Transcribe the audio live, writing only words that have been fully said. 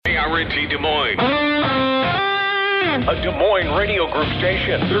Guarantee Des Moines. A Des Moines radio group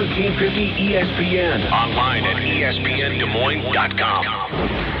station. 1350 ESPN. Online at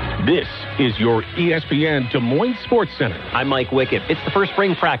ESPNDesMoines.com. This is your ESPN Des Moines Sports Center. I'm Mike Wickett. It's the first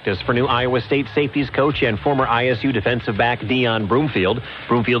spring practice for new Iowa State safeties coach and former ISU defensive back Dion Broomfield.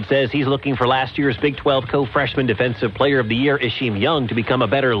 Broomfield says he's looking for last year's Big 12 co-freshman defensive player of the year, Isheem Young, to become a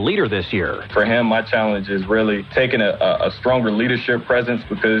better leader this year. For him, my challenge is really taking a stronger leadership presence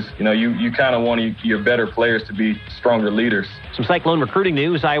because, you kind of want your better players to be stronger leaders. Some Cyclone recruiting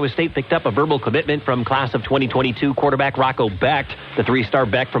news. Iowa State picked up a verbal commitment from class of 2022 quarterback Rocco Becht. The three-star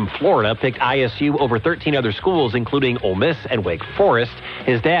Becht from Florida picked ISU over 13 other schools, including Ole Miss and Wake Forest.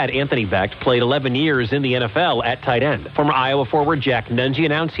 His dad, Anthony Becht, played 11 years in the NFL at tight end. Former Iowa forward Jack Nunge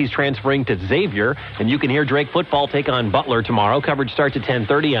announced he's transferring to Xavier, and you can hear Drake football take on Butler tomorrow. Coverage starts at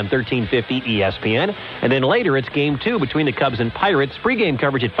 10:30 on 1350 ESPN. And then later, it's Game 2 between the Cubs and Pirates. Pre-game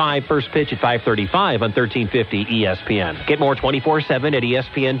coverage at 5, first pitch at 5:35 on 1350 ESPN. Get more 24/7 at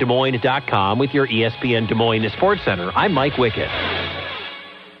ESPNDesMoines.com with your ESPN Des Moines Sports Center. I'm Mike Wickett.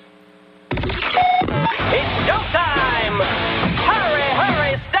 It's showtime!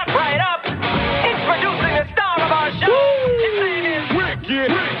 Hurry, step right up! Introducing the star of our show! His name is Wicked!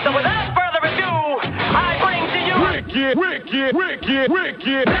 So without further ado, I bring to you Wicked!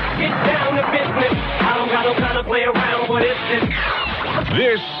 Get down to business! I don't got no time to play around. What is this?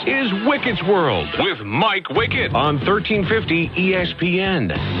 This is Wickett's World with Mike Wickett on 1350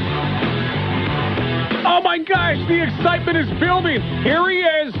 ESPN. Oh my gosh, the excitement is building. Here he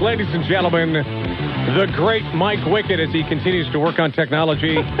is, ladies and gentlemen, the great Mike Wickett as he continues to work on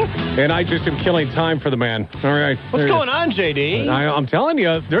technology. And I just am killing time for the man. All right. What's going on, JD? I'm telling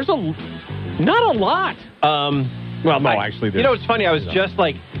you, there's not a lot. Actually, you know, it's funny. I was just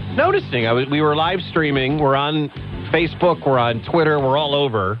noticing. We were live streaming. We're on Facebook. We're on Twitter. We're all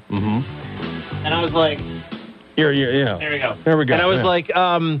over. Mm-hmm. And I was like, There we go. And I was like,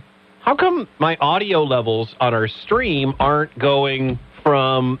 how come my audio levels on our stream aren't going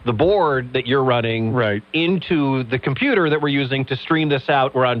from the board that you're running into the computer that we're using to stream this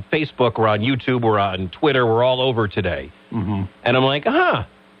out? We're on Facebook, we're on YouTube, we're on Twitter, we're all over today. Mm-hmm. And I'm like, I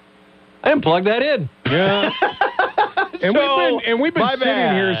didn't plug that in. Yeah. And we've been sitting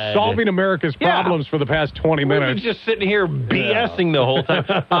here solving America's problems for the past 20 minutes. We've been just sitting here BSing the whole time.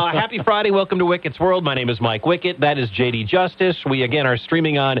 Happy Friday. Welcome to Wickett's World. My name is Mike Wickett. That is JD Justice. We, again, are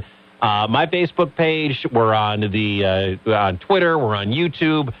streaming on my Facebook page. We're on on Twitter. We're on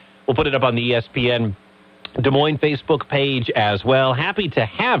YouTube. We'll put it up on the ESPN Des Moines Facebook page as well. Happy to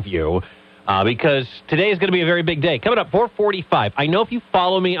have you because today is going to be a very big day. Coming up, 4:45. I know if you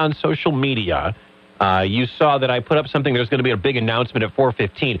follow me on social media, you saw that I put up something. There's going to be a big announcement at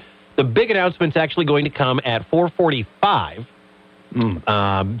 4:15. The big announcement's actually going to come at 4:45.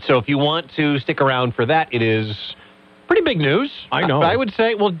 So if you want to stick around for that, it is pretty big news. I know. I would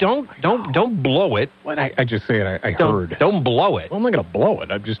say, well, don't blow it. What I just say it. I heard. Don't blow it. Well, I'm not going to blow it.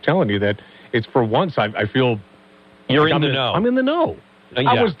 I'm just telling you that it's for once. I feel you're in the know. I'm in the know. Yeah.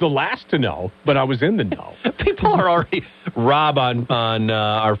 I was the last to know, but I was in the know. People are already... Rob on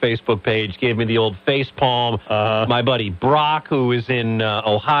our Facebook page gave me the old face palm. My buddy Brock, who is in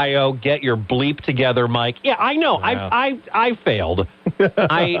Ohio, get your bleep together, Mike. Yeah, I know. Yeah. I failed.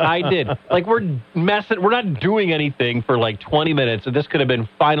 I did. We're messing... We're not doing anything for 20 minutes, so this could have been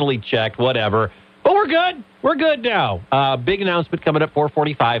finally checked, whatever. But we're good. We're good now. Big announcement coming up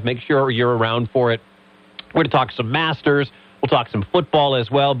 4:45. Make sure you're around for it. We're going to talk some Masters. We'll talk some football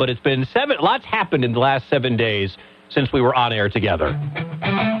as well, but it's been lots happened in the last 7 days since we were on air together.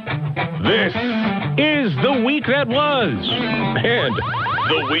 This is the week that was, and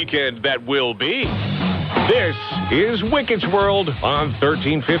the weekend that will be. This is Wickett's World on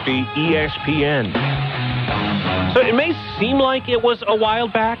 1350 ESPN. So it may seem like it was a while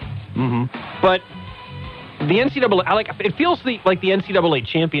back, but the NCAA, it feels like the NCAA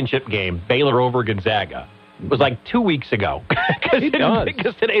championship game, Baylor over Gonzaga, was 2 weeks ago.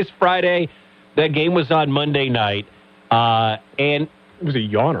 Because today's Friday. That game was on Monday night. And it was a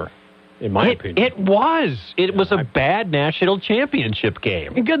yawner, in my opinion. It was. It was a bad national championship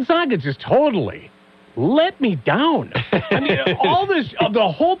game. And Gonzaga just totally let me down. I mean, the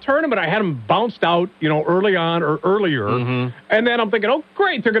whole tournament, I had them bounced out, early on or earlier. Mm-hmm. And then I'm thinking, oh,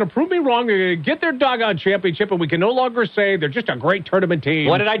 great, they're going to prove me wrong. They're going to get their doggone championship, and we can no longer say they're just a great tournament team.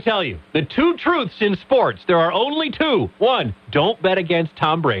 What did I tell you? The two truths in sports, there are only two. One, don't bet against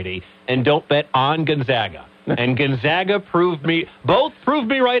Tom Brady, and don't bet on Gonzaga. And Gonzaga proved me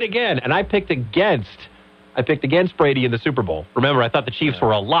right again. And I picked against Brady in the Super Bowl. Remember, I thought the Chiefs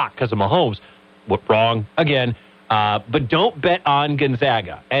were a lock because of Mahomes. Wrong again. But don't bet on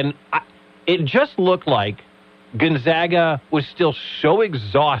Gonzaga. And it just looked like Gonzaga was still so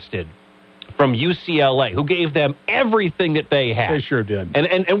exhausted from UCLA, who gave them everything that they had. They sure did.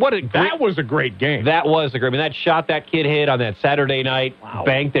 And what a great, that was a great game. That was a great. I mean, that shot that kid hit on that Saturday night,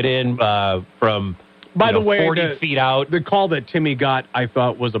 banked it in from By the way, 40 feet out. The call that Timmy got, I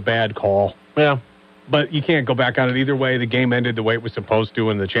thought, was a bad call. Yeah. But you can't go back on it either way. The game ended the way it was supposed to,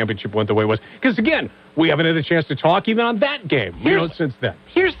 and the championship went the way it was. Because, again, we haven't had a chance to talk even on that game since then.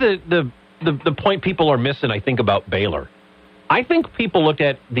 Here's the point people are missing, I think, about Baylor. I think people looked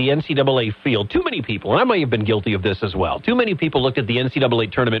at the NCAA field, too many people, and I might have been guilty of this as well, too many people looked at the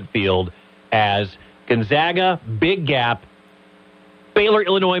NCAA tournament field as Gonzaga, Big Gap, Baylor,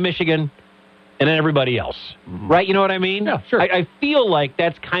 Illinois, Michigan, and then everybody else. Right? You know what I mean? Yeah, sure. I feel like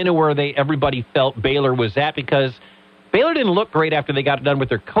that's kind of where everybody felt Baylor was at, because Baylor didn't look great after they got done with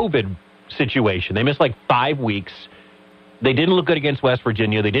their COVID situation. They missed like 5 weeks. They didn't look good against West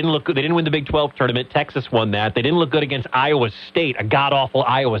Virginia. They didn't look good. They didn't win the Big 12 tournament. Texas won that. They didn't look good against Iowa State, a god-awful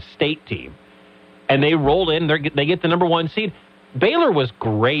Iowa State team. And they rolled in. They get the number 1 seed. Baylor was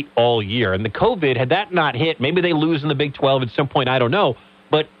great all year. And the COVID, had that not hit, maybe they lose in the Big 12 at some point. I don't know.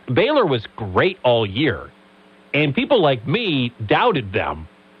 But Baylor was great all year. And people like me doubted them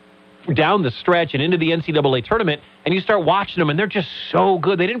down the stretch and into the NCAA tournament. And you start watching them, and they're just so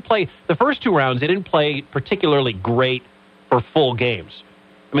good. They didn't play the first 2 rounds. They didn't play particularly great for full games.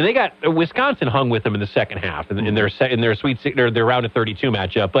 I mean, they got Wisconsin hung with them in the second half in their their round of 32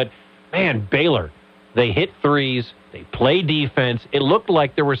 matchup. But man, Baylor, they hit threes, they play defense. It looked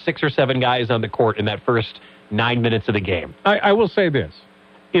like there were 6 or 7 guys on the court in that first 9 minutes of the game. I will say this: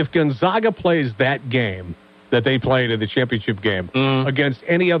 if Gonzaga plays that game that they played in the championship game against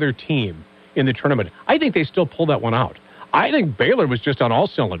any other team in the tournament, I think they still pull that one out. I think Baylor was just on all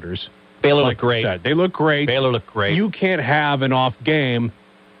cylinders. Baylor looked great. They look great. Baylor looked great. You can't have an off game.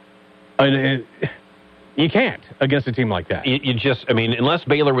 You can't against a team like that. You just, I mean, unless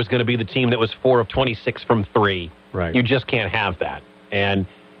Baylor was going to be the team that was 4 of 26 from 3, right? You just can't have that. And,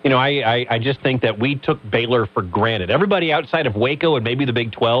 I just think that we took Baylor for granted. Everybody outside of Waco and maybe the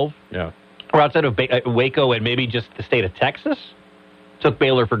Big 12, or outside of Waco and maybe just the state of Texas, took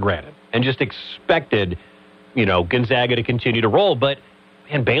Baylor for granted and just expected, Gonzaga to continue to roll. But,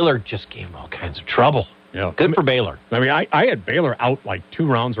 man, Baylor just gave them all kinds of trouble. Yeah. Good for Baylor. I mean, I had Baylor out like 2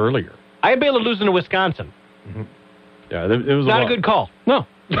 rounds earlier. I had Baylor losing to Wisconsin. Mm-hmm. Yeah, it was not a good call. No.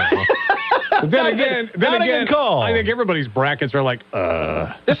 Then again, call. I think everybody's brackets are like,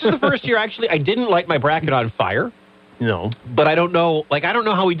 This is the first year, actually, I didn't light my bracket on fire. No. But I don't know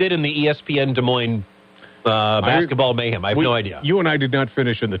how we did in the ESPN Des Moines basketball mayhem. I have no idea. You and I did not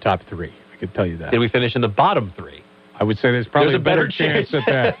finish in the top 3. I can tell you that. Did we finish in the bottom 3? I would say there's probably a better chance at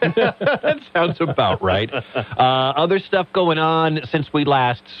that. That sounds about right. Other stuff going on since we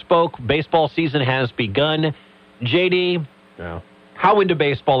last spoke. Baseball season has begun. JD, how into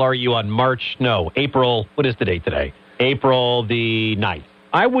baseball are you on April, what is the date today? April the 9th.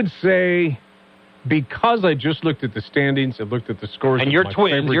 I would say, because I just looked at the standings and looked at the scores. And you're a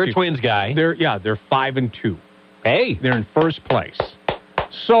Twins guy. They're 5-2. Hey. They're in first place.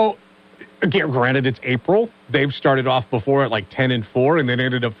 So, again, granted, it's April. They've started off before at like 10-4, and then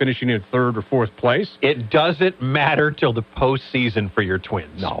ended up finishing in 3rd or 4th place. It doesn't matter till the postseason for your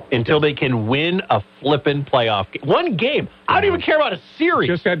Twins. No. Until they can win a flippin' playoff game. One game. I don't even care about a series.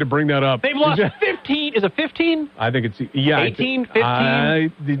 Just had to bring that up. They've lost 15. Is it 15? I think it's, 18,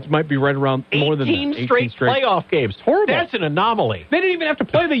 15? It might be right around more than that. 18 straight playoff games. Horrible. That's an anomaly. They didn't even have to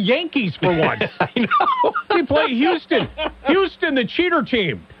play the Yankees for once. I know. They play Houston. Houston, the cheater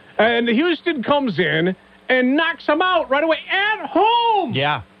team. And Houston comes in and knocks them out right away at home.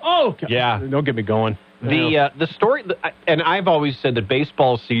 Yeah. Oh, God. Yeah. Don't get me going. The story, and I've always said that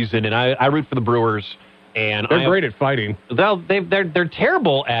baseball season, and I root for the Brewers, and they're great at fighting. They're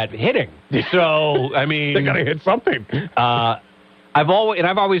terrible at hitting. So I mean, they got to hit something. I've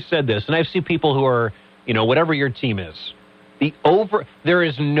always said this, and I see people who are, whatever your team is, there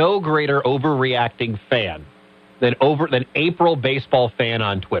is no greater overreacting fan than April baseball fan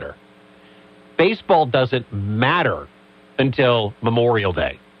on Twitter. Baseball doesn't matter until Memorial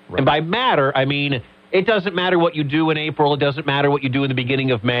Day. Right. And by matter, I mean, it doesn't matter what you do in April. It doesn't matter what you do in the beginning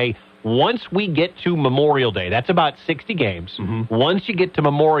of May. Once we get to Memorial Day, that's about 60 games. Mm-hmm. Once you get to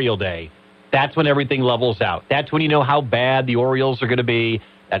Memorial Day, that's when everything levels out. That's when you know how bad the Orioles are going to be.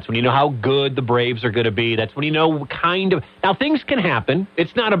 That's when you know how good the Braves are going to be. That's when you know now things can happen.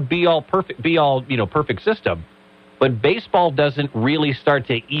 It's not a perfect system. But baseball doesn't really start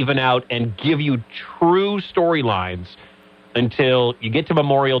to even out and give you true storylines until you get to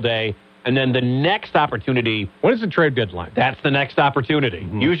Memorial Day, And then the next opportunity, When is the trade deadline? that's the next opportunity.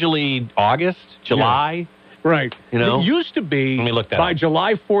 Usually August, July. Right. You know? It used to be Let me look that by up.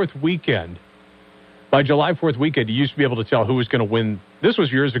 July 4th weekend. By July 4th weekend, you used to be able to tell who was going to win. This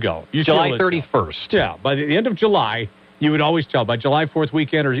was years ago. You used to be July able to 31st. tell. Yeah, by the end of July, you would always tell. By July 4th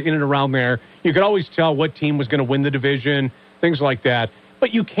weekend or in and around there, you could always tell what team was going to win the division, things like that.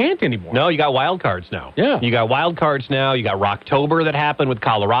 But you can't anymore. No, you got wild cards now. Yeah. You got wild cards now. You got Rocktober that happened with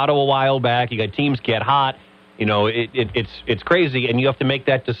Colorado a while back. You got teams get hot. You know, it's crazy, and you have to make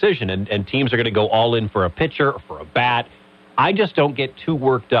that decision. And teams are going to go all in for a pitcher, for a bat. I just don't get too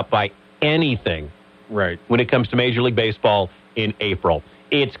worked up by anything Right. when it comes to Major League Baseball in April.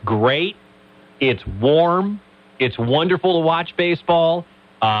 It's great. It's warm. It's wonderful to watch baseball.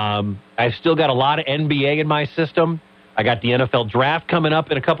 I've still got a lot of NBA in my system. I got the NFL draft coming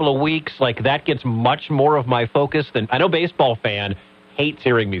up in a couple of weeks. Like, that gets much more of my focus than... I know baseball fan hates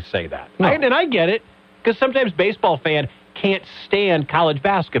hearing me say that. No. And I get it, because sometimes baseball fan can't stand college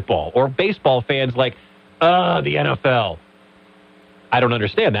basketball, or baseball fans like, the NFL. I don't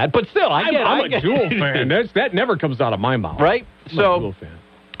understand that, but still, I get it. I'm a dual fan. That never comes out of my mouth. Right? I'm a dual fan.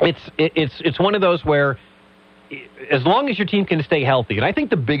 It's one of those where, as long as your team can stay healthy, and I think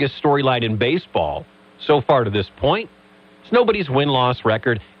the biggest storyline in baseball so far to this point, it's nobody's win-loss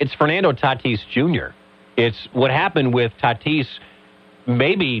record. It's Fernando Tatis Jr. It's what happened with Tatis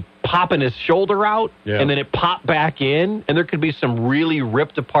maybe popping his shoulder out, and then it popped back in, and there could be some really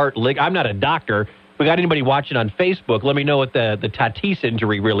ripped-apart I'm not a doctor. If we got anybody watching on Facebook, let me know what the Tatis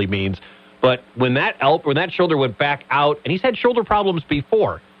injury really means. But when that shoulder went back out, and he's had shoulder problems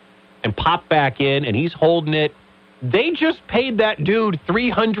before, and popped back in, and he's holding it, they just paid that dude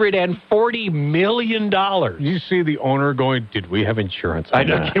 $340 million. You see the owner going, did we have insurance? I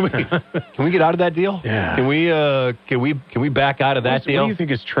know. Can we get out of that deal? Yeah. Can we back out of that deal? What do you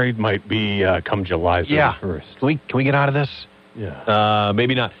think his trade might be come July 31st? Yeah. Can we get out of this? Yeah.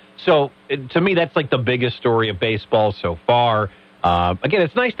 Maybe not. So, to me, that's like the biggest story of baseball so far. Again,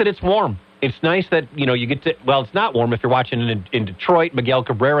 it's nice that it's warm. It's nice that, you get to... Well, it's not warm if you're watching in Detroit. Miguel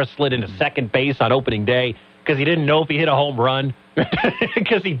Cabrera slid into second base on opening day because he didn't know if he hit a home run.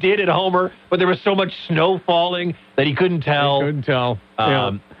 Because he did hit a homer, but there was so much snow falling that he couldn't tell.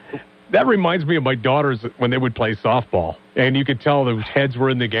 That reminds me of my daughters when they would play softball, and you could tell whose heads were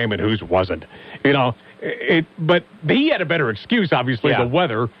in the game and whose wasn't. But he had a better excuse, obviously, the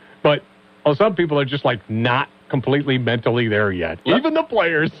weather. But some people are just like not completely mentally there yet. Even the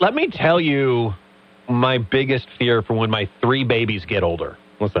players. Let me tell you my biggest fear for when my 3 babies get older.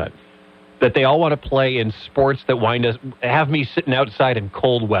 What's that? That they all want to play in sports that have me sitting outside in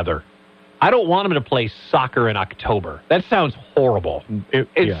cold weather. I don't want them to play soccer in October. That sounds horrible.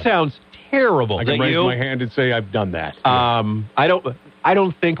 It sounds terrible. I can raise my hand and say I've done that. I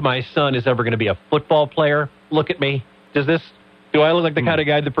don't think my son is ever going to be a football player. Look at me. Do I look like the kind of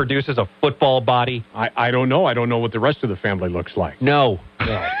guy that produces a football body? I don't know. I don't know what the rest of the family looks like. No.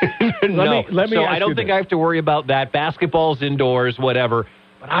 No. No. Let me so ask I don't you think this. I have to worry about that. Basketball's indoors, whatever.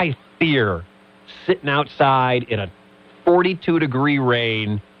 But I fear sitting outside in a 42-degree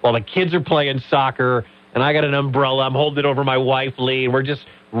rain while the kids are playing soccer, and I got an umbrella. I'm holding it over my wife, Lee, and we're just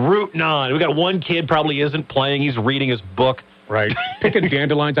rooting on. We got one kid probably isn't playing. He's reading his book. Right. Picking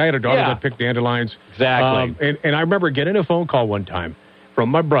dandelions. I had a daughter that picked dandelions. Exactly. And I remember getting a phone call one time from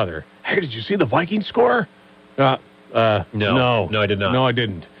my brother. Hey, did you see the Vikings score? No. No, I did not. No, I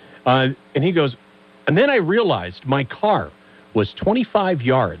didn't. And he goes, and then I realized my car was 25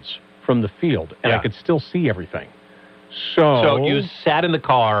 yards from the field, and I could still see everything. So you sat in the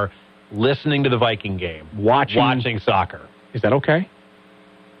car listening to the Viking game, watching soccer. Is that okay?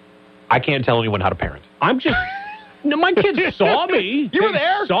 I can't tell anyone how to parent. I'm just... No, my kids saw me. You were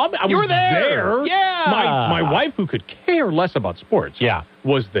there? Saw me. I You was were there. Yeah. My wife, who could care less about sports,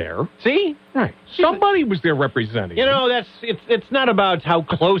 was there. See? Right. Somebody was there representing. It's not about how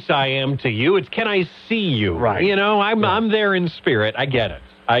close I am to you. It's can I see you? Right. I'm there in spirit. I get it.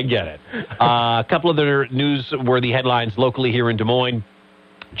 A couple of other newsworthy headlines locally here in Des Moines.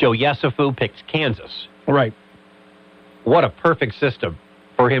 Joe Yesufu picks Kansas. Right. What a perfect system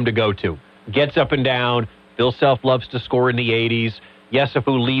for him to go to. Gets up and down. Bill Self loves to score in the 80s.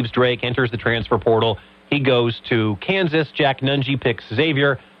 Yesufu leaves Drake, enters the transfer portal. He goes to Kansas. Jack Nungy picks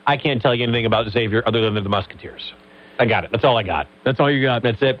Xavier. I can't tell you anything about Xavier other than the Musketeers. I got it. That's all I got. That's all you got.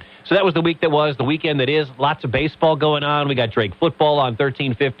 That's it. So that was the week that was. The weekend that is. Lots of baseball going on. We got Drake football on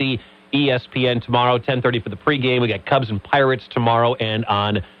 1350 ESPN tomorrow, 10:30 for the pregame. We got Cubs and Pirates tomorrow and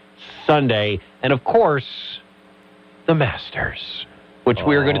on Sunday. And, of course, the Masters, which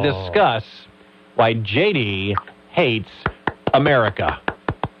we are going to discuss why JD hates America.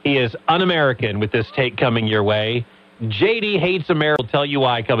 He is un-American with this take coming your way. JD Hates America will tell you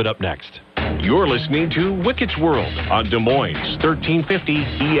why coming up next. You're listening to Wicket's World on Des Moines 1350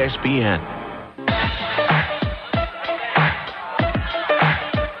 ESPN.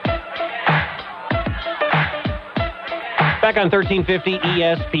 Back on 1350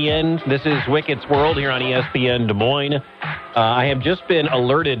 ESPN, this is Wicket's World here on ESPN Des Moines. I have just been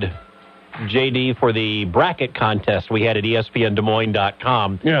alerted, JD, for the bracket contest we had at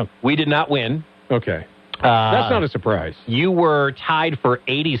ESPNDesMoines.com. Yeah. We did not win. Okay. That's not a surprise. You were tied for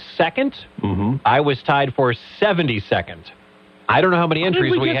 82nd. Mm-hmm. I was tied for 72nd. I don't know how many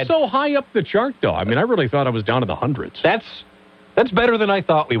entries we had. get so high up the chart, though? I mean, I really thought I was down in the hundreds. That's better than I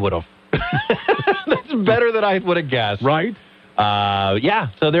thought we would have. That's better than I would have guessed. Right? Yeah,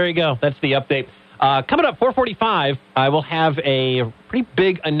 so there you go. That's the update. Coming up, 4:45, I will have a pretty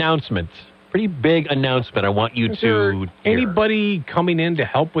big announcement. I want you Is to there hear. anybody coming in to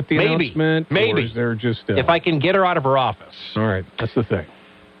help with the announcement? Maybe. Or is there just... If I can get her out of her office. All right, that's the thing.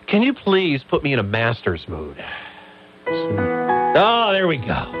 Can you please put me in a master's mood? Oh, there we go.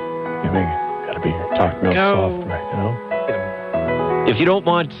 Gotta be talking real soft right now. If you don't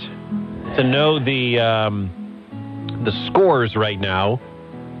want to know the scores right now,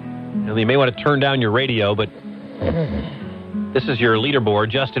 you may want to turn down your radio, but this is your leaderboard.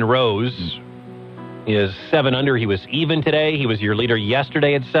 Justin Rose is 7 under. He was even today. He was your leader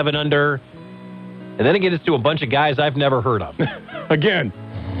yesterday at 7 under. And then it gets to a bunch of guys I've never heard of. Again.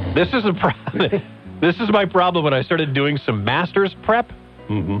 This is a problem. This is my problem when I started doing some Masters prep.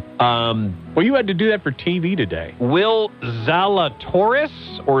 Mm-hmm. Well, you had to do that for TV today. Will Zalatoris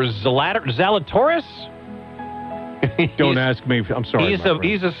or Zalatoris? Don't ask me. I'm sorry.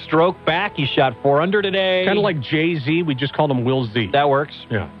 He's a stroke back. He shot 4 under today. Kind of like Jay-Z. We just called him Will Z. That works.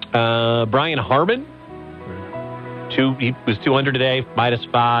 Yeah. Brian Harmon. He was 2 under today,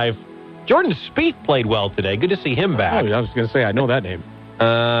 -5. Jordan Spieth played well today. Good to see him back. Oh, I was going to say, I know that name.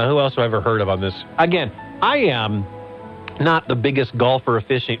 Who else have I ever heard of on this? Again, I am not the biggest golf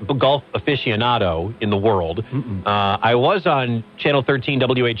aficionado in the world. I was on Channel 13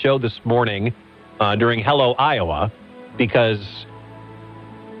 WHO this morning during Hello Iowa because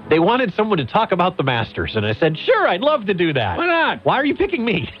they wanted someone to talk about the Masters, and I said, sure, I'd love to do that. Why not? Why are you picking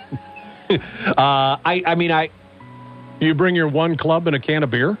me? You bring your one club and a can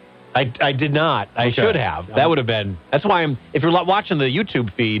of beer? I did not. I should have. That would have been. That's why if you're watching the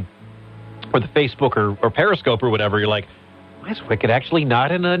YouTube feed or the Facebook or Periscope or whatever, you're like, why is Wicket actually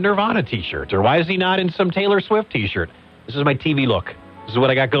not in a Nirvana T-shirt? Or why is he not in some Taylor Swift T-shirt? This is my TV look. This is what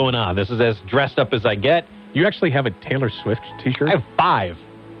I got going on. This is as dressed up as I get. You actually have a Taylor Swift T-shirt? I have 5.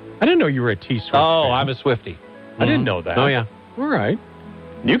 I didn't know you were a T-Swift Oh, fan. I'm a Swiftie. I didn't know that. Oh, yeah. All right.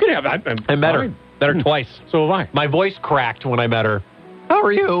 You can have that. I met her. Met her twice. So have I. My voice cracked when I met her. How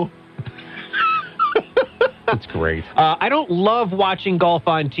are you? That's great. I don't love watching golf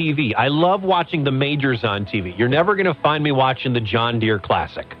on TV. I love watching the majors on TV. You're never going to find me watching the John Deere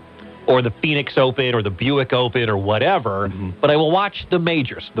Classic or the Phoenix Open or the Buick Open or whatever, but I will watch the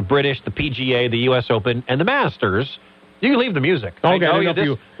majors, the British, the PGA, the U.S. Open, and the Masters. You can leave the music. Okay,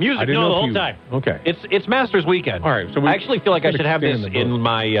 music the whole time. Okay. It's Masters weekend. All right. So I actually feel like I should have this in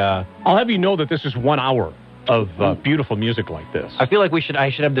my... I'll have you know that this is 1 hour of beautiful music like this. I feel like I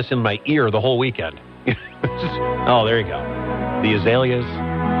should have this in my ear the whole weekend. Oh, there you go. The Azaleas,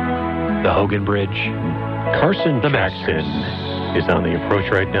 the Hogan Bridge. Carson Jackson is on the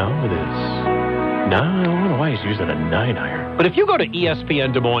approach right now with his... I don't know why he's using a 9-iron. But if you go to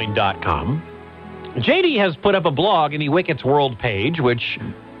ESPNDesMoines.com, JD has put up a blog in the Wicket's World page, which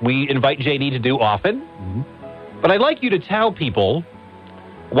we invite JD to do often. But I'd like you to tell people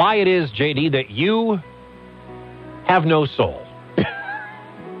why it is, JD, that you have no soul.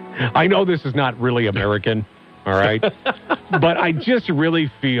 I know this is not really American, all right? But I just really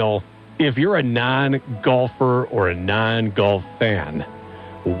feel if you're a non-golfer or a non-golf fan,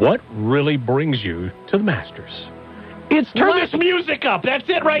 what really brings you to the Masters? It's Turn this music up. That's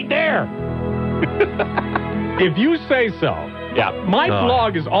it right there. If you say so. Yeah. My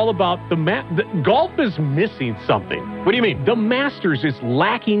blog is all about the golf is missing something. What do you mean? The Masters is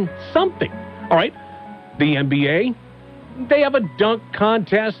lacking something. All right? The NBA, they have a dunk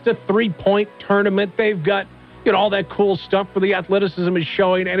contest, a three-point tournament. They've got, all that cool stuff for the athleticism is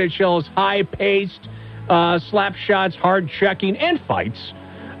showing. NHL is high-paced, slap shots, hard checking, and fights,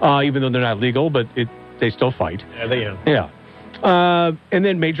 even though they're not legal, but they still fight. Yeah, they are. Yeah. And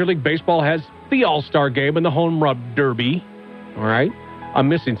then Major League Baseball has the All-Star Game and the Home Run Derby. All right? I'm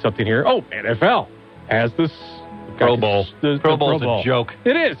missing something here. Oh, NFL has the Pro Bowl. The Pro Bowl's Pro Bowl. a joke.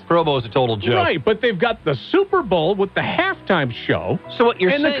 It is. Pro Bowl is a total joke. Right, but they've got the Super Bowl with the halftime show So what you're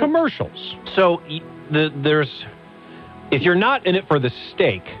and saying, the commercials. So there's, if you're not in it for the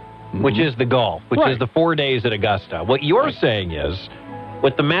stake, which is the golf, which Right. is the 4 days at Augusta, what you're saying is,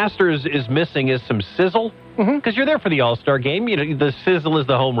 what the Masters is missing is some sizzle. Because you're there for the All-Star game. You know, the sizzle is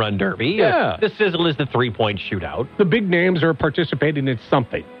the home run derby. Yeah. The sizzle is the three-point shootout. The big names are participating in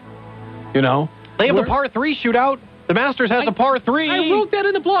something. You know? They have Where- the par 3 shootout. The Masters has a par 3. I wrote that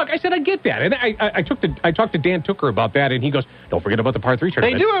in the blog. I said I get that, and I talked to Dan Tooker about that, and he goes, "Don't forget about the par 3 They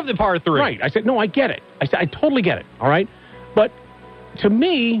tournament." do have the par 3. Right. I said, "No, I get it." I said, "I totally get it." All right, but to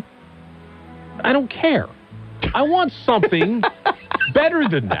me, I don't care. I want something better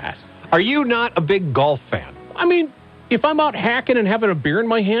than that. Are you not a big golf fan? I mean, if I'm out hacking and having a beer in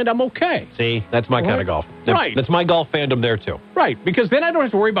my hand, I'm okay. See, that's my kind Right. of golf. Right. That's my golf fandom there, too. Right, because then I don't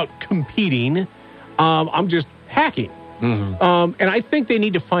have to worry about competing. I'm just hacking. And I think they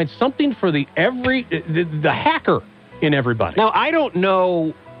need to find something for the hacker in everybody. Now, I don't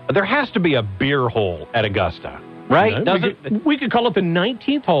know. There has to be a beer hole at Augusta, right? We could call it the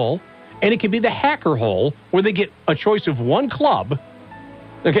 19th hole, and it could be the hacker hole, where they get a choice of one club.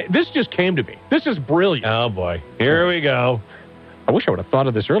 Okay, this just came to me. This is brilliant. Oh, boy. Here we go. I wish I would have thought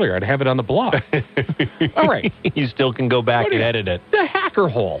of this earlier. I'd have it on the blog. All right. You still can go back What do and you- edit it. The hacker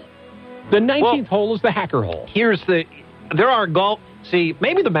hole. The 19th hole is the hacker hole. There are golf. See,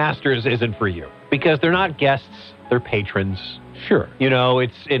 maybe the Masters isn't for you because they're not guests, they're patrons. Sure. You know,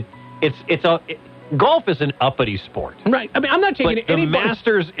 golf is an uppity sport. Right. I mean, I'm not taking But the anybody.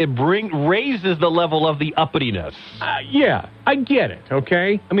 Masters, raises the level of the uppityness. Yeah, I get it,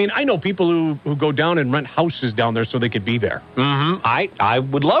 okay? I mean, I know people who go down and rent houses down there so they could be there. I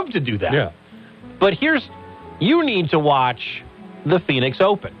would love to do that. Yeah. But you need to watch the Phoenix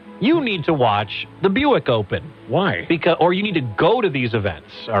Open. You need to watch the Buick Open. Why? Or you need to go to these events,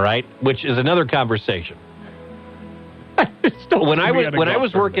 all right? Which is another conversation. When I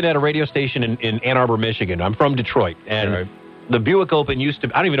was working at a radio station in Ann Arbor, Michigan, I'm from Detroit, and Right. the Buick Open used to,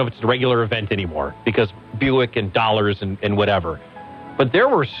 I don't even know if it's a regular event anymore, because Buick and dollars and whatever. But there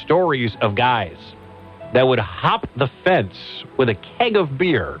were stories of guys that would hop the fence with a keg of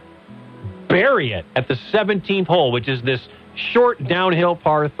beer, bury it at the 17th hole, which is this short downhill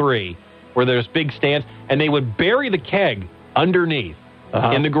par 3, where there's big stands, and they would bury the keg underneath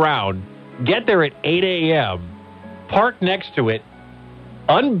in the ground, get there at 8 a.m., park next to it,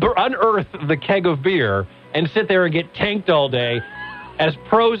 unearth the keg of beer, and sit there and get tanked all day as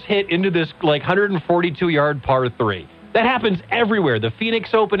pros hit into this like 142-yard par 3. That happens everywhere. The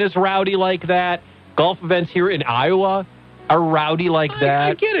Phoenix Open is rowdy like that. Golf events here in Iowa are rowdy like that.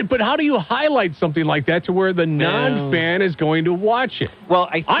 I get it, but how do you highlight something like that to where the non-fan is going to watch it? Well,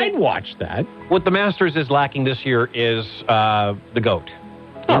 I I'd think watch that. what the Masters is lacking this year is the GOAT.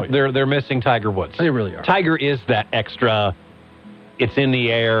 Oh, They're missing Tiger Woods. They really are. Tiger is that extra, it's in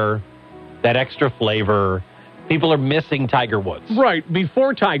the air, that extra flavor. People are missing Tiger Woods. Right.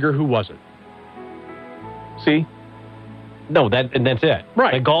 Before Tiger, who was it? See? No, that's it.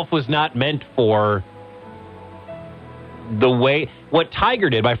 Right. The golf was not meant for the way, what Tiger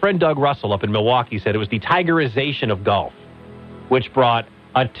did, my friend Doug Russell up in Milwaukee said it was the Tigerization of golf, which brought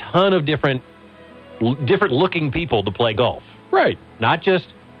a ton of different looking people to play golf. Right. Not just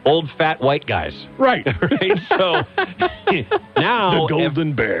old fat white guys. Right. Right? So now The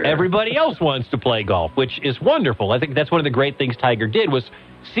Golden Bear. everybody else wants to play golf, which is wonderful. I think that's one of the great things Tiger did was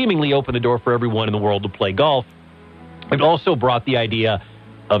seemingly open the door for everyone in the world to play golf. It also brought the idea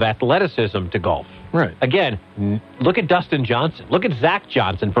of athleticism to golf. Right. Again, look at Dustin Johnson. Look at Zach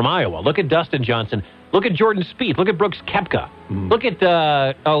Johnson from Iowa. Look at Dustin Johnson. Look at Jordan Spieth. Look at Brooks Koepka. Look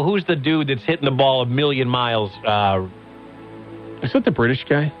at, who's the dude that's hitting the ball a million miles? Is that the British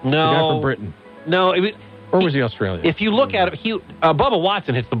guy? No. The guy from Britain. No, Or was he Australian? if you look at it, Bubba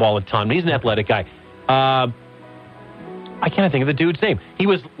Watson hits the ball a ton. He's an athletic guy. I can't think of the dude's name. He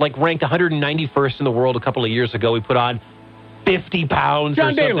was like ranked 191st in the world a couple of years ago. He put on 50 pounds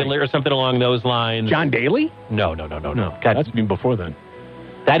John Daly. or something along those lines. John Daly? No. No, God, that's been before then.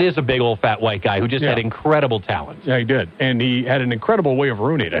 that is a big old fat white guy who just had Yeah. incredible talent. Yeah, he did. And he had an incredible way of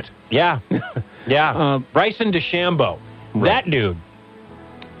ruining it. Yeah. Yeah. Bryson DeChambeau. Right. That dude.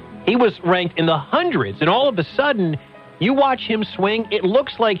 He was ranked in the hundreds, and all of a sudden, you watch him swing, it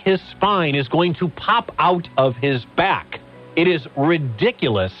looks like his spine is going to pop out of his back. It is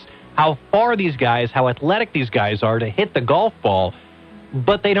ridiculous how far these guys, how athletic these guys are to hit the golf ball,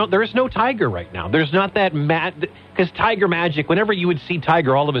 but there's no Tiger right now. There's not that because Tiger magic, whenever you would see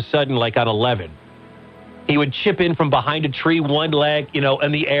Tiger all of a sudden like on 11, He would chip in from behind a tree, one leg,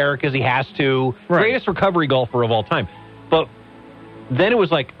 in the air because he has to. Right. Greatest recovery golfer of all time. But then it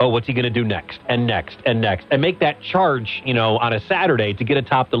was like, oh, what's he going to do next and next and next? And make that charge, on a Saturday to get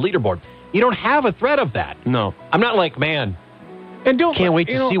atop the leaderboard. You don't have a threat of that. No. I'm not like, man, And can't wait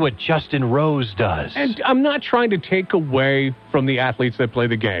to see what Justin Rose does. And I'm not trying to take away from the athletes that play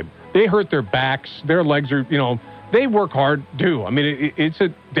the game. They hurt their backs. Their legs are, they work hard, too. I mean, it's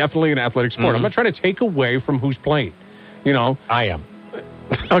definitely an athletic sport. I'm not trying to take away from who's playing, I am.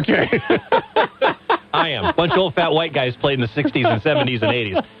 Okay. I am. Bunch of old fat white guys played in the 60s and 70s and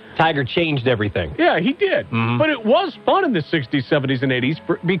 80s. Tiger changed everything. Yeah, he did. Mm-hmm. But it was fun in the 60s, 70s, and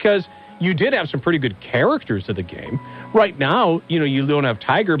 80s because you did have some pretty good characters in the game. Right now, you don't have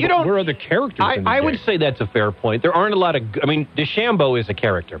Tiger, but where are the characters in the I game? would say that's a fair point. There aren't a lot of... DeChambeau is a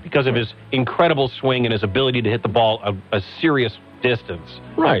character because of his incredible swing and his ability to hit the ball a serious distance.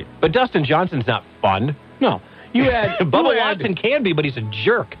 Right. But Dustin Johnson's not fun. No. You had... Bubba Watson can be, but he's a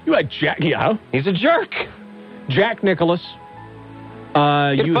jerk. You had Jack... Yeah. He's a jerk. Jack Nicklaus.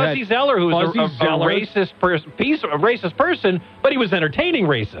 You Fuzzy Zeller, who was a racist person, but he was entertaining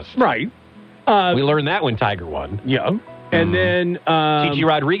racist. Right. We learned that when Tiger won. Yeah. And then... T.G.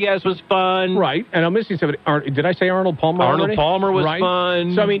 Rodriguez was fun. Right. And I'm missing somebody. Did I say Arnold Palmer Arnold already? Palmer was right.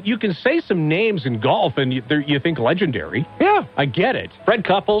 fun. So, you can say some names in golf, and you think legendary. Yeah. I get it. Fred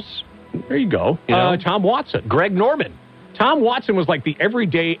Couples. There you go. Tom Watson. Greg Norman. Tom Watson was like the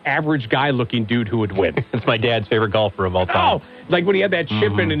everyday average guy-looking dude who would win. That's my dad's favorite golfer of all time. Oh, like when he had that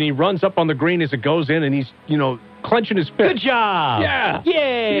chip in and he runs up on the green as it goes in and he's, clenching his fist. Good job. Yeah.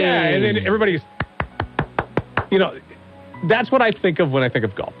 Yay. Yeah, and then everybody's, that's what I think of when I think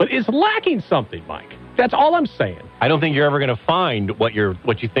of golf. But it's lacking something, Mike. That's all I'm saying. I don't think you're ever going to find what you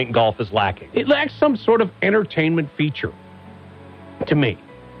think golf is lacking. It lacks some sort of entertainment feature to me.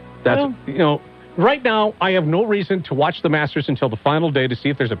 That's, right now, I have no reason to watch the Masters until the final day to see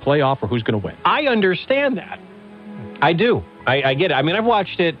if there's a playoff or who's going to win. I understand that. I do. I get it. I've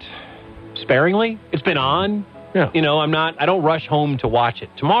watched it sparingly. It's been on. Yeah. I don't rush home to watch it.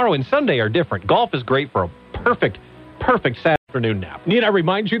 Tomorrow and Sunday are different. Golf is great for a perfect Saturday afternoon nap. Need I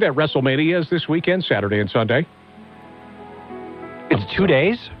remind you that WrestleMania is this weekend, Saturday and Sunday? It's 2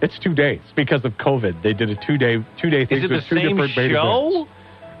 days? It's 2 days because of COVID. They did a two-day thing. Is it the same show?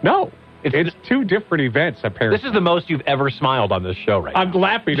 No. It's two different events, apparently. This is the most you've ever smiled on this show right I'm now.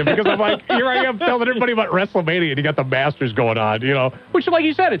 laughing because I'm like, here I am telling everybody about WrestleMania, and you got the Masters going on, which, like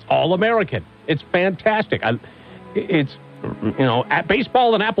you said, it's all American. It's fantastic. It's, at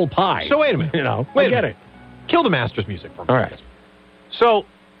baseball and apple pie. So wait a minute. I get it. Kill the Masters music for me. All right. So,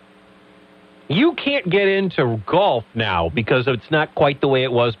 you can't get into golf now because it's not quite the way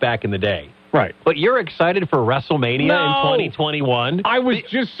it was back in the day. Right. But you're excited for WrestleMania in 2021. I was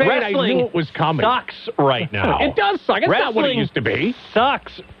just saying I knew it was coming. Sucks right now. It does suck. It's not what it used to be.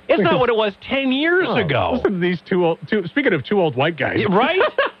 Sucks. It's not what it was 10 years ago. Listen to these two speaking of two old white guys. Right?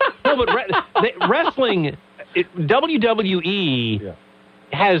 No, but wrestling, WWE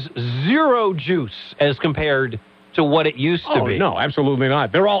has zero juice as compared to what it used to be. No, absolutely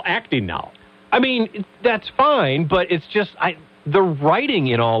not. They're all acting now. That's fine, but it's just... the writing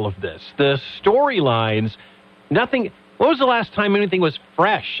in all of this, the storylines, nothing... When was the last time anything was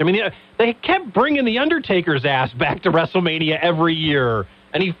fresh? They kept bringing The Undertaker's ass back to WrestleMania every year,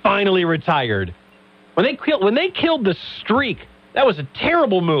 and he finally retired. When they killed the Streak, that was a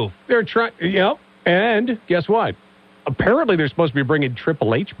terrible move. They're trying... Yep. And guess what? Apparently they're supposed to be bringing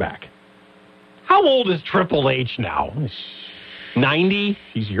Triple H back. How old is Triple H now? 90?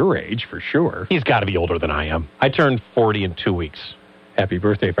 He's your age, for sure. He's got to be older than I am. I turned 40 in 2 weeks. Happy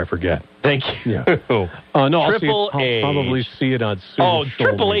birthday if I forget. Thank you. Yeah. No, I'll probably see it on soon. Oh,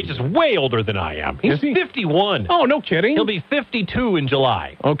 Triple H is way older than I am. He's 51. Oh, no kidding. He'll be 52 in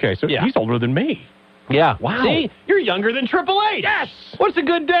July. Okay, so he's older than me. Yeah. Wow. See? You're younger than Triple H. Yes. What's a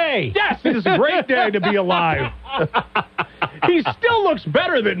good day? Yes, it is a great day to be alive. He still looks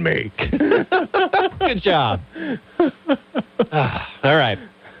better than me. Good job. All right.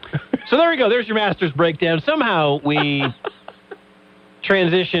 So there we go. There's your Masters breakdown. Somehow we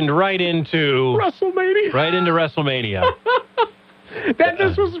transitioned right into WrestleMania.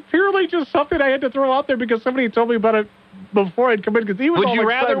 This was purely just something I had to throw out there because somebody told me about it before I'd come in. Because he was. Would you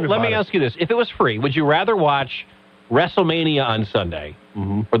rather? Let me ask you this: if it was free, would you rather watch WrestleMania on Sunday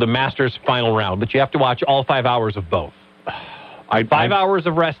or the Masters final round? But you have to watch all 5 hours of both. 5 hours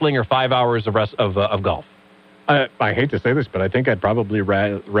of wrestling or 5 hours of golf. I hate to say this, but I think I'd probably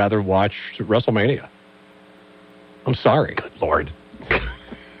rather watch WrestleMania. I'm sorry. Good Lord.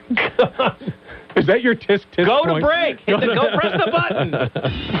 Is that your tisk Go point? to break. Go press the button.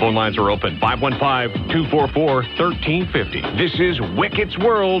 Phone lines are open. 515-244-1350. This is Wicket's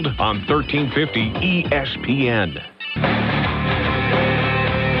World on 1350 ESPN.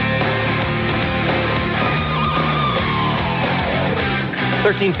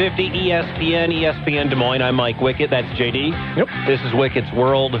 1350 ESPN, ESPN Des Moines. I'm Mike Wicket. That's JD. Yep. This is Wicket's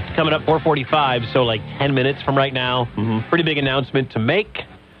World. Coming up 4:45, so like 10 minutes from right now. Pretty big announcement to make.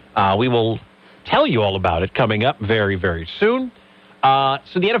 We will tell you all about it coming up very, very soon. So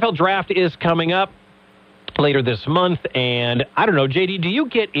the NFL draft is coming up later this month, and I don't know, JD, do you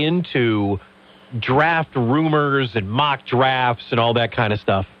get into draft rumors and mock drafts and all that kind of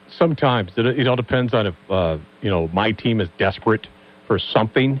stuff? Sometimes. It all depends on if, my team is desperate for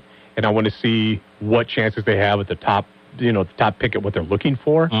something, and I want to see what chances they have at the top, the top pick at what they're looking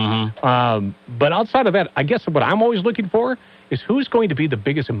for. But outside of that, I guess what I'm always looking for is who's going to be the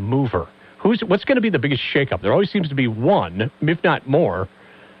biggest mover. What's going to be the biggest shakeup? There always seems to be one, if not more,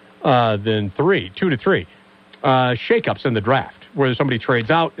 than 2 to 3 shakeups in the draft, where somebody trades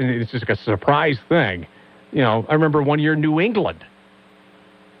out and it's just like a surprise thing. I remember one year New England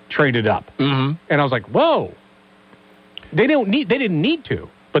traded up, and I was like, whoa. They didn't need to,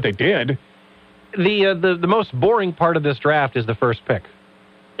 but they did. The most boring part of this draft is the first pick.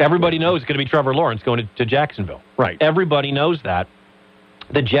 Everybody knows it's going to be Trevor Lawrence going to Jacksonville. Right. Everybody knows that.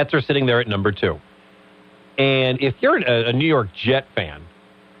 The Jets are sitting there at number 2. And if you're a New York Jet fan,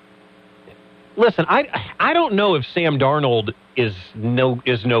 listen, I don't know if Sam Darnold is no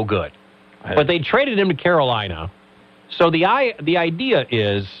good. But they traded him to Carolina. So the idea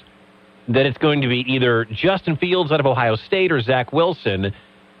is that it's going to be either Justin Fields out of Ohio State or Zach Wilson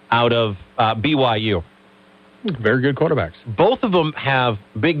out of BYU. Very good quarterbacks. Both of them have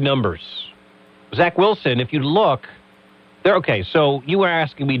big numbers. Zach Wilson, if you look, they're okay. So you were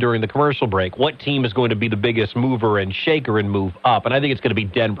asking me during the commercial break, what team is going to be the biggest mover and shaker and move up? And I think it's going to be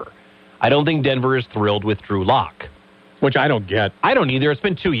Denver. I don't think Denver is thrilled with Drew Lock. Which I don't get. I don't either. It's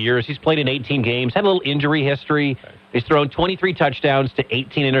been 2 years. He's played in 18 games, had a little injury history. He's thrown 23 touchdowns to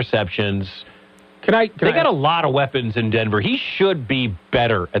 18 interceptions. They got a lot of weapons in Denver. He should be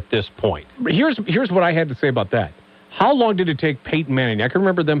better at this point. Here's what I had to say about that. How long did it take Peyton Manning? I can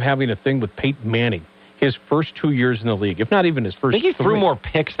remember them having a thing with Peyton Manning his first 2 years in the league, if not even his first. I think he threw more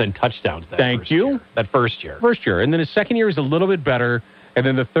picks than touchdowns that first year. First year. And then his second year is a little bit better, and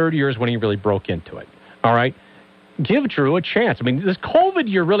then the third year is when he really broke into it. All right? Give Drew a chance. I mean, this COVID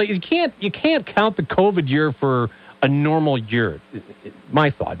year really, you can't count the COVID year for a normal year.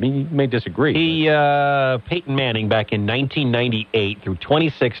 My thought. I mean, you may disagree. Peyton Manning back in 1998 threw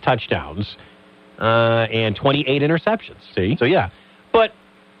 26 touchdowns and 28 interceptions. See? So yeah, but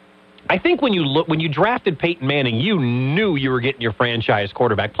I think when you drafted Peyton Manning, you knew you were getting your franchise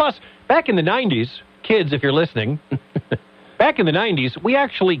quarterback. Plus, back in the 90s, kids, if you're listening, back in the 90s, we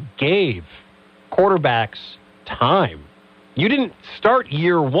actually gave quarterbacks time. You didn't start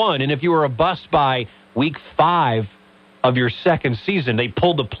year 1, and if you were a bust by week 5 of your second season, they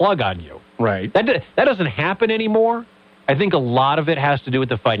pulled the plug on you. Right. That doesn't happen anymore. I think a lot of it has to do with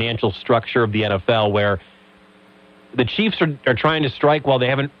the financial structure of the NFL, where the Chiefs are trying to strike while they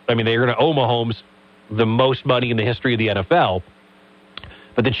haven't. I mean, they're going to owe Mahomes the most money in the history of the NFL.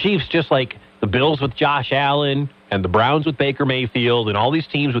 But the Chiefs, just like the Bills with Josh Allen and the Browns with Baker Mayfield and all these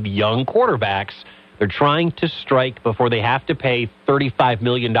teams with young quarterbacks, they're trying to strike before they have to pay $35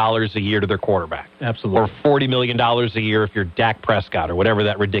 million a year to their quarterback. Absolutely. Or $40 million a year if you're Dak Prescott or whatever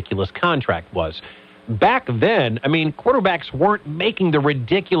that ridiculous contract was. Back then, I mean, quarterbacks weren't making the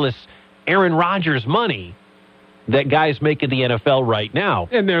ridiculous Aaron Rodgers money that guys make in the NFL right now.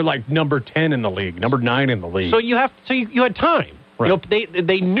 And they're like number 10 in the league, number 9 in the league. So you had time. Right.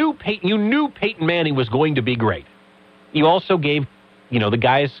 They knew Peyton Manning was going to be great. You also gave, the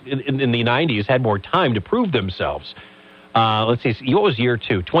guys in the 90s had more time to prove themselves. Let's see, what was year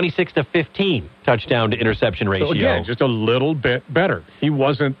 2? 26 to 15 touchdown to interception ratio. So again, just a little bit better. He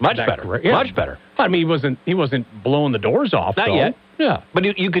wasn't much better. Great. Yeah. Much better. I mean, he wasn't blowing the doors off. Not though. yet. Yeah,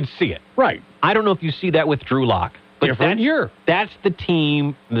 but you could see it. Right. I don't know if you see that with Drew Lock. But different year. That's the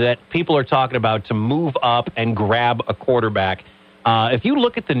team that people are talking about to move up and grab a quarterback. If you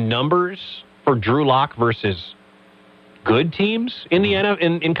look at the numbers for Drew Lock versus good teams in the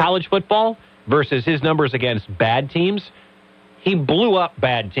in college football versus his numbers against bad teams, he blew up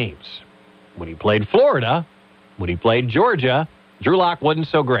bad teams. When he played Florida, when he played Georgia, Drew Lock wasn't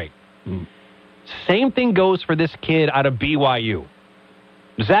so great. Same thing goes for this kid out of BYU.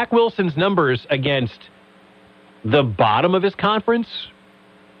 Zach Wilson's numbers against the bottom of his conference,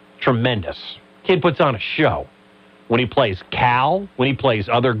 tremendous. Kid puts on a show. When he plays Cal, when he plays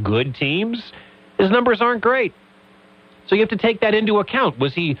other good teams, his numbers aren't great. So you have to take that into account.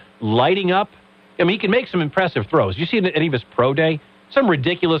 Was he lighting up? I mean, he can make some impressive throws. You see any of his pro day? Some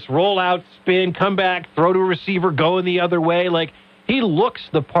ridiculous rollout, spin, come back, throw to a receiver, going the other way. Like, he looks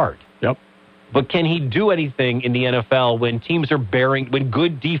the part. Yep. But can he do anything in the NFL when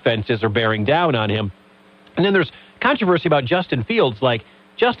good defenses are bearing down on him? And then there's controversy about Justin Fields. Like,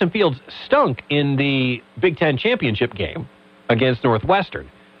 Justin Fields stunk in the Big Ten championship game against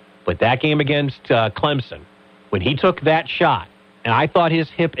Northwestern. But that game against Clemson, when he took that shot, and I thought his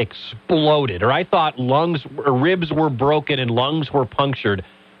hip exploded, or I thought ribs were broken and lungs were punctured,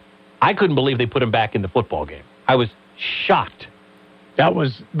 I couldn't believe they put him back in the football game. I was shocked. That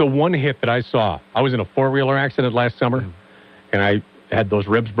was the one hit that I saw. I was in a four-wheeler accident last summer, and I had those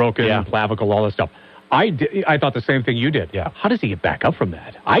ribs broken, clavicle, all that stuff. I thought the same thing you did. Yeah. How does he get back up from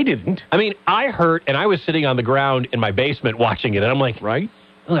that? I didn't. I mean, I hurt, and I was sitting on the ground in my basement watching it, and I'm like, right?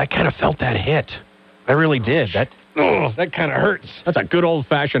 Oh, I kind of felt that hit. I really did. That kind of hurts. That's a good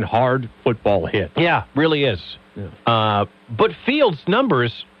old-fashioned hard football hit. Yeah, really is. Yeah. But Fields'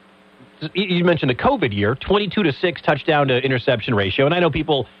 numbers, you mentioned the COVID year, 22-6 touchdown to interception ratio, and I know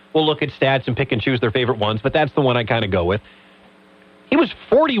people will look at stats and pick and choose their favorite ones, but that's the one I kind of go with. He was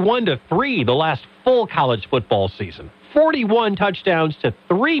 41-3 the last full college football season. 41 touchdowns to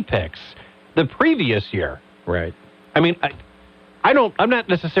 3 picks the previous year. Right. I mean, I'm not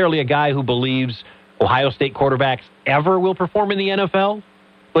necessarily a guy who believes Ohio State quarterbacks ever will perform in the NFL,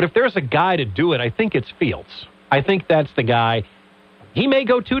 but if there's a guy to do it, I think it's Fields. I think that's the guy. He may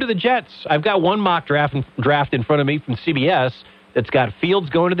go 2 to the Jets. I've got one mock draft in front of me from CBS that's got Fields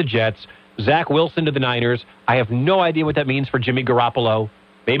going to the Jets, Zach Wilson to the Niners. I have no idea what that means for Jimmy Garoppolo.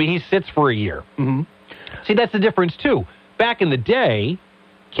 Maybe he sits for a year. Mm-hmm. See, that's the difference, too. Back in the day,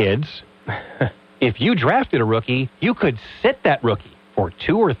 kids, if you drafted a rookie, you could sit that rookie for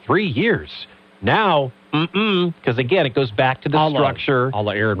 2 or 3 years. Now, because, again, it goes back to the structure. A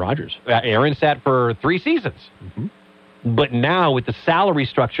la Aaron Rodgers. Aaron sat for 3 seasons. Mm-hmm. But now, with the salary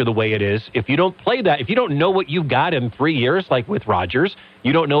structure the way it is, if you don't play that, if you don't know what you've got in 3 years, like with Rodgers,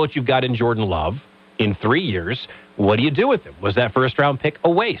 you don't know what you've got in Jordan Love in 3 years, what do you do with him? Was that first-round pick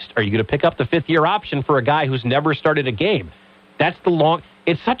a waste? Are you going to pick up the fifth-year option for a guy who's never started a game? That's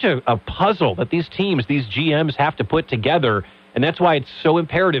it's such a puzzle that these teams, these GMs have to put together, and that's why it's so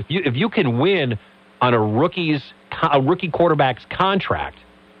imperative. If you can win on a rookie quarterback's contract,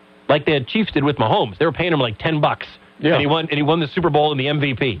 like the Chiefs did with Mahomes, they were paying him like $10. Yeah. And he won the Super Bowl and the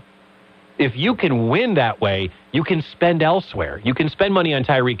MVP. If you can win that way, you can spend elsewhere. You can spend money on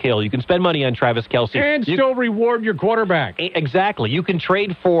Tyreek Hill. You can spend money on Travis Kelce. And still reward your quarterback. Exactly. You can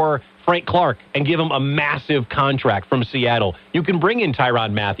trade for Frank Clark and give him a massive contract from Seattle. You can bring in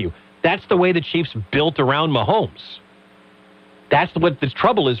Tyrann Mathieu. That's the way the Chiefs built around Mahomes. That's what the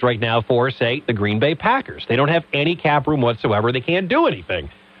trouble is right now for, say, the Green Bay Packers. They don't have any cap room whatsoever. They can't do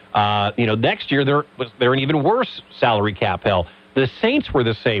anything. Next year, they're an even worse salary cap hell. The Saints were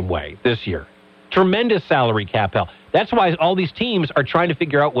the same way this year. Tremendous salary cap hell. That's why all these teams are trying to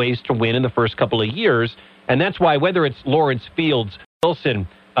figure out ways to win in the first couple of years, and that's why whether it's Lawrence, Fields, Wilson,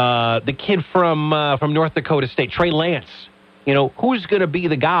 the kid from North Dakota State, Trey Lance, who's going to be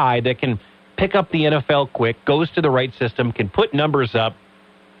the guy that can pick up the NFL quick, goes to the right system, can put numbers up,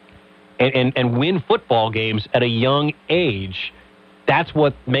 and win football games at a young age. That's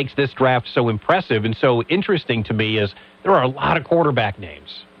what makes this draft so impressive and so interesting to me is there are a lot of quarterback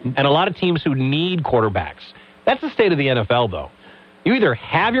names and a lot of teams who need quarterbacks. That's the state of the NFL, though. You either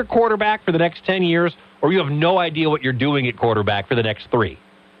have your quarterback for the next 10 years or you have no idea what you're doing at quarterback for the next 3.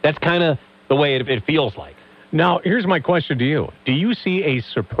 That's kind of the way it feels like. Now, here's my question to you. Do you see a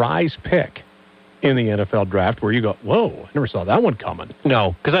surprise pick in the NFL draft where you go, whoa, I never saw that one coming?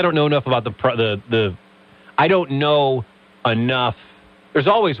 No, because I don't know enough about I don't know enough. There's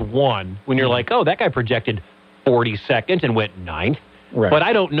always one when you're like, oh, that guy projected 42nd and went 9th. Right. But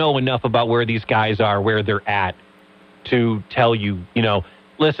I don't know enough about where these guys are, where they're at, to tell you,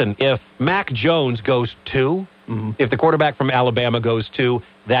 listen, if Mac Jones goes 2, if the quarterback from Alabama goes 2,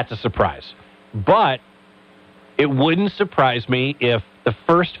 that's a surprise. But it wouldn't surprise me if the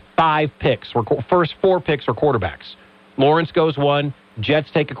first 4 picks were quarterbacks. Lawrence goes 1,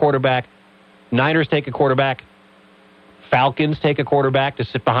 Jets take a quarterback, Niners take a quarterback, Falcons take a quarterback to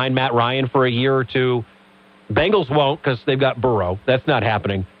sit behind Matt Ryan for a year or 2. Bengals won't because they've got Burrow. That's not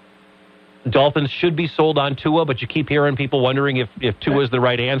happening. Dolphins should be sold on Tua, but you keep hearing people wondering if Tua is the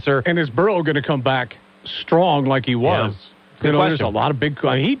right answer. And is Burrow going to come back strong like he was? Yeah. There's a lot of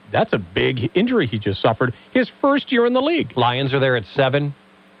that's a big injury he just suffered his first year in the league. Lions are there at 7.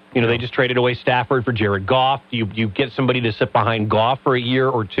 They just traded away Stafford for Jared Goff. You get somebody to sit behind Goff for a year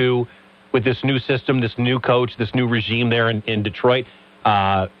or 2. with this new system, this new coach, this new regime there in Detroit.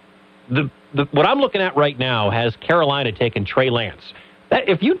 What I'm looking at right now has Carolina taking Trey Lance. That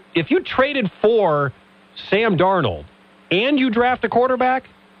if you traded for Sam Darnold and you draft a quarterback,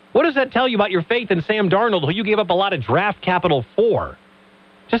 what does that tell you about your faith in Sam Darnold, who you gave up a lot of draft capital for?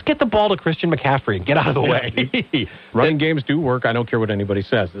 Just get the ball to Christian McCaffrey and get out of the way. Running games do work. I don't care what anybody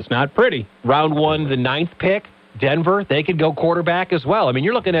says. It's not pretty. Round 1, the 9th pick, Denver, they could go quarterback as well. I mean,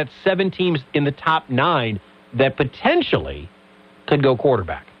 you're looking at 7 teams in the top 9 that potentially could go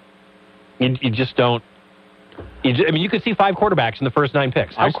quarterback. You just don't. You could see 5 quarterbacks in the first 9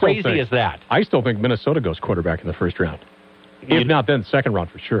 picks. How crazy is that? I still think Minnesota goes quarterback in the first round. If not, then second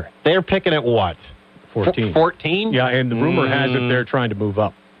round for sure. They're picking at what? 14. 14? Yeah, and the rumor has it they're trying to move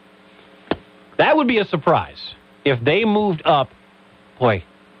up. That would be a surprise if they moved up. Boy,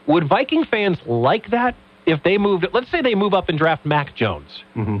 would Viking fans like that if they moved? Let's say they move up and draft Mac Jones.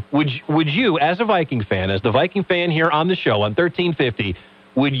 Mm-hmm. Would you, as a Viking fan, as the Viking fan here on the show on 1350,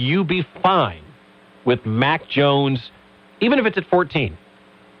 would you be fine with Mac Jones, even if it's at 14?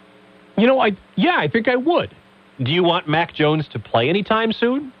 I think I would. Do you want Mac Jones to play anytime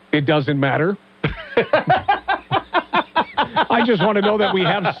soon? It doesn't matter. I just want to know that we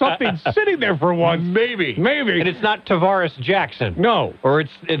have something sitting there for once. Maybe. And it's not Tavares Jackson. No. Or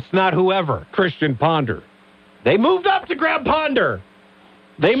it's not whoever. Christian Ponder. They moved up to grab Ponder.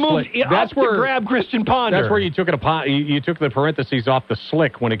 They moved up to grab Christian Ponder. That's where you took you took the parentheses off the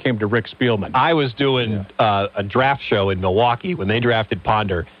slick when it came to Rick Spielman. I was doing a draft show in Milwaukee when they drafted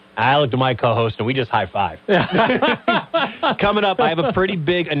Ponder. I looked at my co-host, and we just high-fived. Coming up, I have a pretty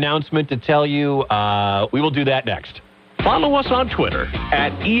big announcement to tell you. We will do that next. Follow us on Twitter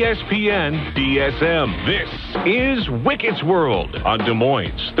at ESPN DSM. This is Wickett's World on Des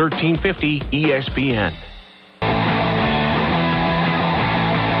Moines 1350 ESPN.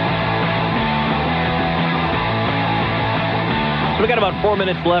 So we got about 4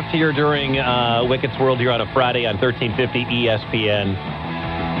 minutes left here during Wickett's World here on a Friday on 1350 ESPN.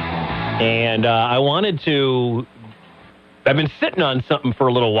 And I've been sitting on something for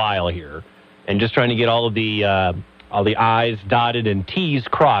a little while here and just trying to get all the I's dotted and T's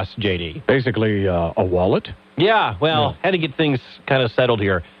crossed, JD. Basically, a wallet? Yeah, well, had to get things kind of settled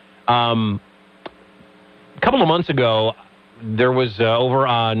here. A couple of months ago, there was over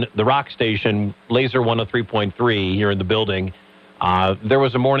on the rock station, Laser 103.3 here in the building, there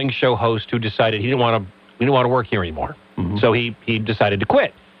was a morning show host who decided he didn't want to work here anymore. Mm-hmm. So he decided to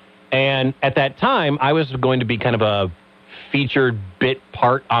quit. And at that time, I was going to be kind of a featured bit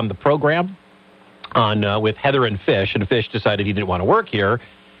part on the program with Heather and Fish decided he didn't want to work here.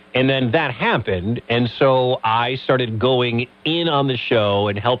 And then that happened, and so I started going in on the show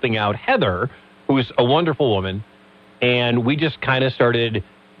and helping out Heather, who's a wonderful woman, and we just kind of started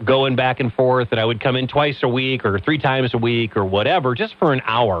going back and forth, and I would come in twice a week or 3 times a week or whatever, just for an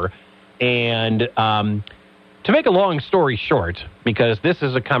hour. And to make a long story short, because this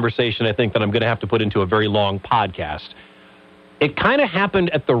is a conversation I think that I'm going to have to put into a very long podcast, it kind of happened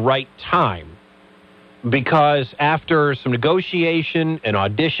at the right time, because after some negotiation and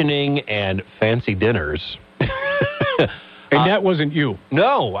auditioning and fancy dinners... And that wasn't you?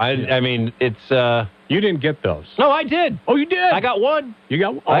 No, I mean, it's... You didn't get those? No, I did. Oh, you did? I got one. You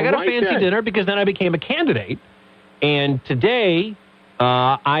got one? I got a fancy dinner because then I became a candidate. And today,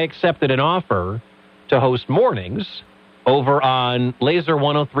 I accepted an offer to host mornings over on Laser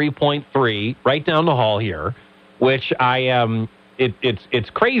 103.3, right down the hall here, which I am... It's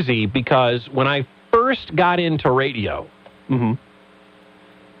crazy because when I first got into radio,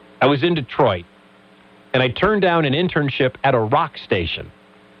 I was in Detroit, and I turned down an internship at a rock station.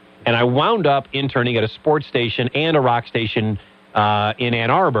 And I wound up interning at a sports station and a rock station in Ann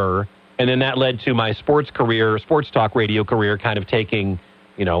Arbor, and then that led to my sports talk radio career kind of taking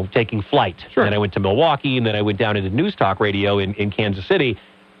flight. Sure. And I went to Milwaukee, and then I went down into news talk radio in Kansas City.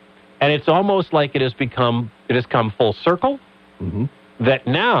 And it's almost like it has come full circle, that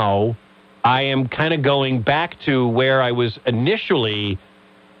now I am kind of going back to where I was initially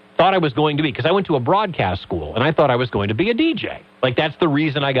thought I was going to be, because I went to a broadcast school, and I thought I was going to be a DJ. Like, that's the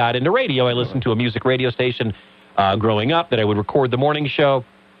reason I got into radio. I listened to a music radio station growing up that I would record the morning show,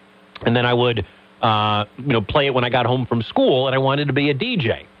 and then I would play it when I got home from school, and I wanted to be a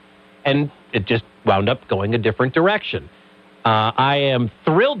DJ. And it just wound up going a different direction. I am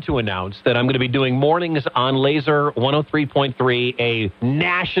thrilled to announce that I'm going to be doing mornings on Laser 103.3, a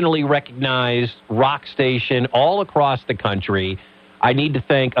nationally recognized rock station all across the country. I need to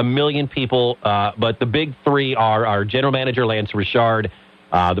thank a million people, but the big 3 are our general manager, Lance Richard,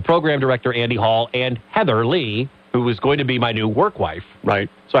 the program director, Andy Hall, and Heather Lee, who is going to be my new work wife. Right.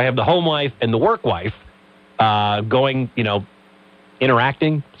 So I have the home wife and the work wife going,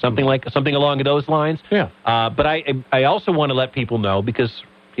 interacting, something along those lines. Yeah. But I also want to let people know, because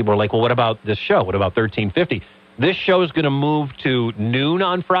people are like, well, what about this show? What about 1350? This show is going to move to noon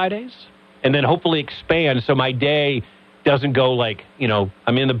on Fridays and then hopefully expand so my day doesn't go like,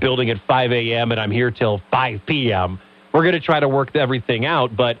 I'm in the building at 5 a.m. and I'm here till 5 p.m. We're going to try to work everything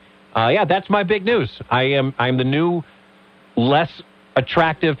out. But, that's my big news. I'm the new, less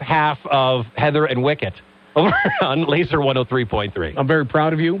attractive half of Heather and Wicket over on Laser 103.3. I'm very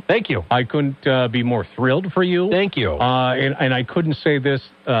proud of you. Thank you. I couldn't be more thrilled for you. Thank you. And I couldn't say this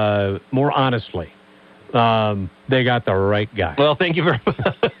more honestly. They got the right guy. Well, thank you very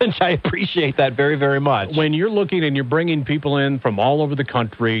much. I appreciate that very, very much. When you're looking and you're bringing people in from all over the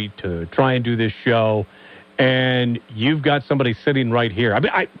country to try and do this show, and you've got somebody sitting right here. I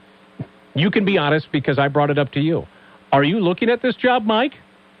mean, you can be honest because I brought it up to you. Are you looking at this job, Mike?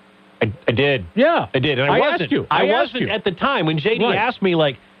 I did. Yeah. I did. And I wasn't. asked you. I wasn't at the time when JD asked me,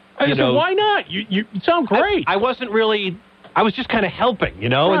 like, I said, why not? You sound great. I wasn't really... I was just kind of helping,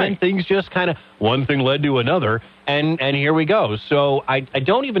 Right. and then things just kind of, one thing led to another, and here we go. So I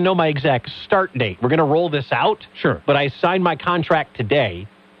don't even know my exact start date. We're going to roll this out. Sure. But I signed my contract today,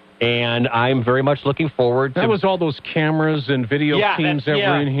 and I'm very much looking forward to... That was all those cameras and video teams that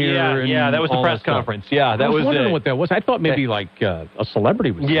were in here. Yeah, that was the press conference. Yeah, that was wondering what that was. I thought maybe like a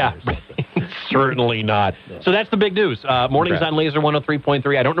celebrity was there or something. Certainly not. So that's the big news. Mornings on Laser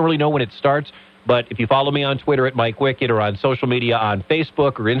 103.3. I don't really know when it starts, but if you follow me on Twitter at Mike Wicket or on social media on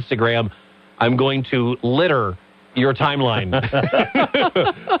Facebook or Instagram, I'm going to litter your timeline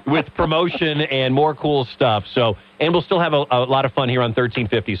with promotion and more cool stuff. So, and we'll still have a lot of fun here on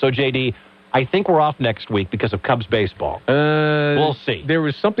 1350. So, JD, I think we're off next week because of Cubs baseball. We'll see. There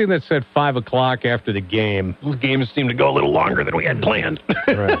was something that said 5 o'clock after the game. Those games seem to go a little longer than we had planned.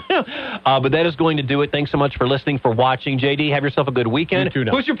 Right. But that is going to do it. Thanks so much for listening, for watching. JD, have yourself a good weekend. You too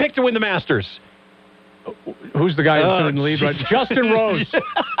now. Who's your pick to win the Masters? Who's the guy that's in the lead right? Justin Rose. For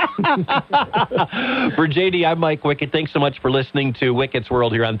JD, I'm Mike Wicket. Thanks so much for listening to Wicket's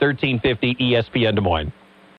World here on 1350 ESPN Des Moines.